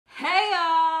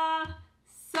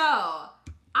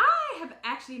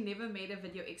actually never made a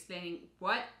video explaining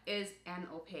what is an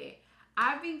au pair.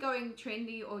 I've been going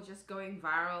trendy or just going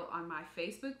viral on my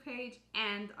Facebook page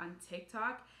and on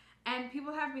TikTok, and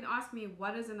people have been asking me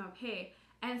what is an au pair.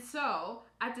 And so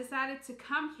I decided to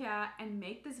come here and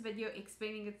make this video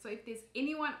explaining it. So if there's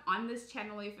anyone on this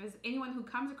channel, if there's anyone who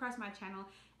comes across my channel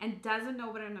and doesn't know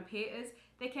what an au pair is,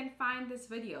 they can find this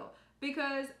video.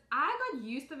 Because I got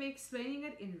used to explaining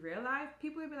it in real life.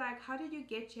 People will be like, how did you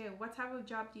get here? What type of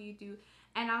job do you do?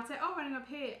 And I'll say, oh, an au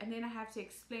pair. And then I have to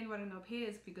explain what an au pair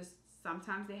is because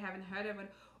sometimes they haven't heard of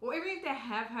it. Or even if they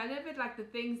have heard of it, like the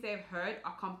things they've heard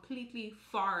are completely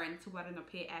foreign to what an au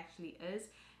pair actually is.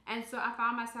 And so I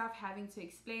found myself having to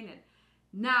explain it.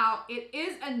 Now, it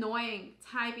is annoying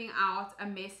typing out a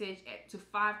message to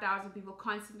 5,000 people,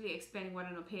 constantly explaining what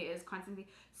an au pair is, constantly.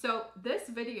 So this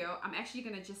video, I'm actually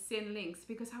going to just send links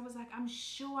because I was like, I'm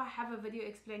sure I have a video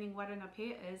explaining what an au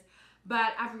pair is.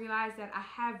 But I've realized that I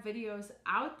have videos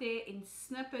out there in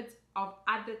snippets of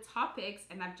other topics,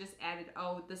 and I've just added,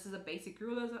 oh, this is a basic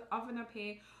rule of an au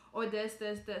pair, or this.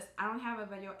 I don't have a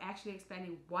video actually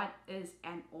explaining what is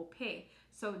an au pair.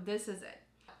 So this is it.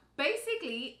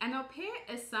 Basically, an au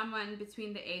pair is someone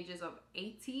between the ages of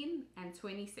 18 and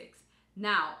 26.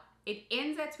 Now, it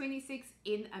ends at 26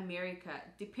 in America.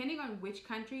 Depending on which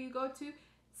country you go to,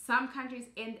 some countries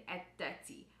end at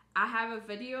 30. I have a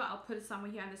video, I'll put it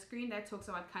somewhere here on the screen, that talks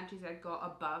about countries that go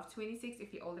above 26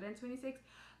 if you're older than 26.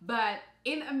 But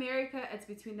in America, it's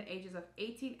between the ages of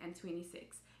 18 and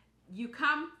 26. You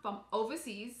come from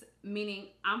overseas, meaning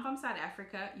I'm from South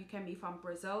Africa, you can be from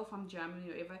Brazil, from Germany,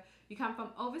 wherever. You come from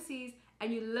overseas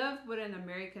and you live with an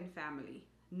American family.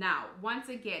 Now, once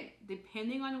again,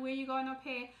 depending on where you go on au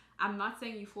pair, I'm not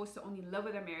saying you're forced to only live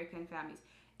with American families.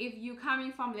 If you're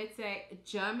coming from, let's say,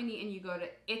 Germany and you go to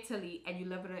Italy and you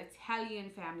live with an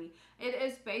Italian family, it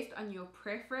is based on your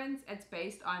preference. It's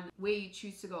based on where you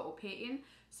choose to go au pair in.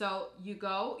 So you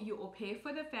go, you au pair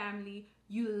for the family,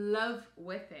 you live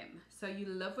with them. So you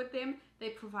live with them, they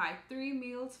provide 3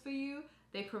 meals for you,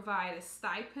 they provide a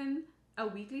stipend, a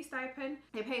weekly stipend,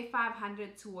 they pay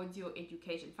 $500 towards your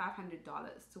education, $500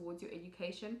 towards your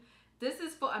education. This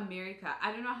is for America.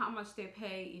 I don't know how much they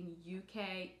pay in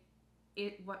UK,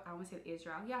 I want to say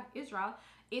Israel. Yeah, Israel,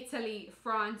 Italy,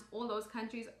 France, all those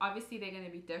countries. Obviously, they're going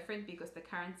to be different because the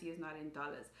currency is not in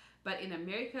dollars. But in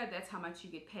America, that's how much you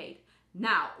get paid.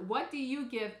 Now, what do you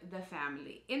give the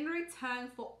family? In return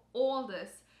for all this,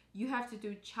 you have to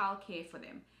do childcare for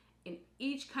them. In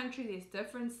each country, there's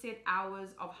different set hours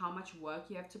of how much work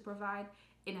you have to provide.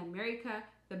 In America,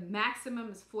 the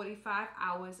maximum is 45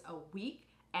 hours a week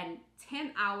and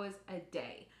 10 hours a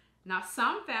day. Now,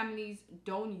 some families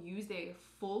don't use their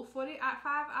full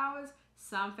 45 hours.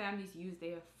 Some families use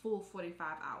their full 45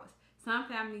 hours. Some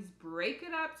families break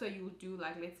it up. So you'll do,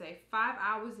 like, let's say 5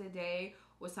 hours a day,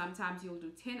 or sometimes you'll do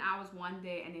 10 hours one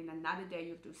day and then another day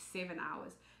you'll do 7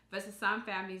 hours. Versus some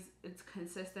families, it's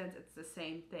consistent, it's the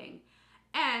same thing.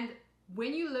 And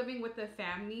when you're living with a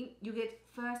family, you get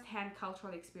first-hand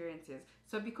cultural experiences.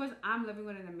 So because I'm living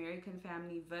with an American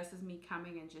family versus me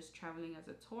coming and just traveling as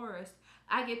a tourist,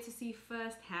 I get to see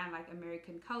firsthand like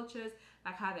American cultures,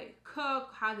 like how they cook,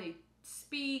 how they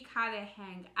speak, how they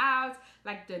hang out,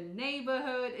 like the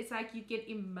neighborhood. It's like you get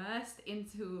immersed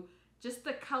into just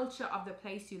the culture of the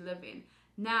place you live in.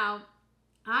 Now,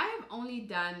 I have only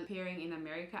done pairing in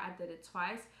America. I did it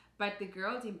twice. But the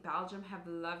girls in Belgium have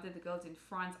loved it. The girls in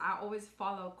France, I always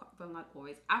follow, well, not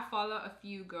always, I follow a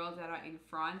few girls that are in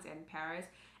France and Paris,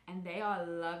 and they are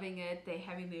loving it. They're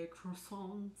having their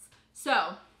croissants.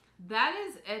 So that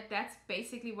is it. That's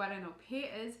basically what an au pair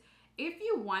is. If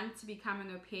you want to become an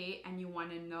au pair and you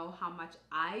want to know how much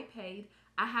I paid,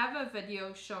 I have a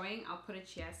video showing, I'll put it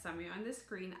here somewhere on the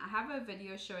screen. I have a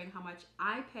video showing how much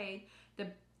I paid, the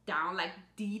down, like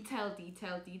detail.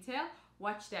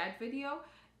 Watch that video.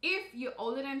 If you're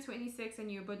older than 26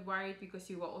 and you're a bit worried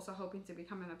because you were also hoping to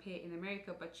become an au pair in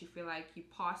America, but you feel like you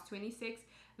passed 26,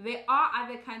 there are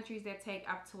other countries that take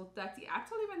up till 30, up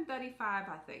till even 35,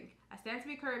 I think. I stand to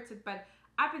be corrected, but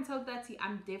up until 30,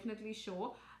 I'm definitely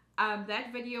sure.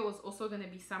 That video is also going to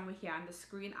be somewhere here on the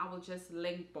screen. I will just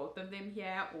link both of them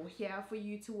here or here for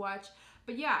you to watch.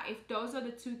 But yeah, if those are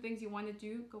the two things you want to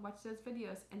do, go watch those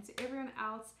videos. And to everyone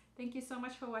else, thank you so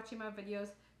much for watching my videos.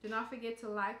 Do not forget to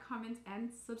like, comment, and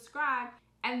subscribe.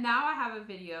 And now I have a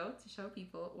video to show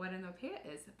people what an au pair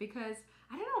is, because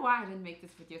I don't know why I didn't make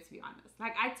this video, to be honest.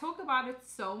 Like, I talk about it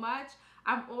so much.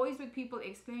 I'm always with people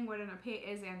explaining what an au pair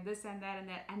is and this and that and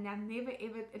that, and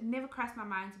it never crossed my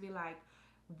mind to be like,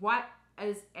 what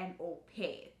is an au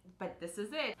pair. But this is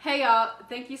it. Hey y'all,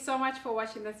 thank you so much for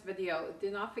watching this video.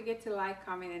 Do not forget to like,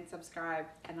 comment, and subscribe,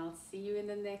 and I'll see you in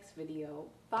the next video.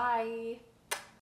 Bye.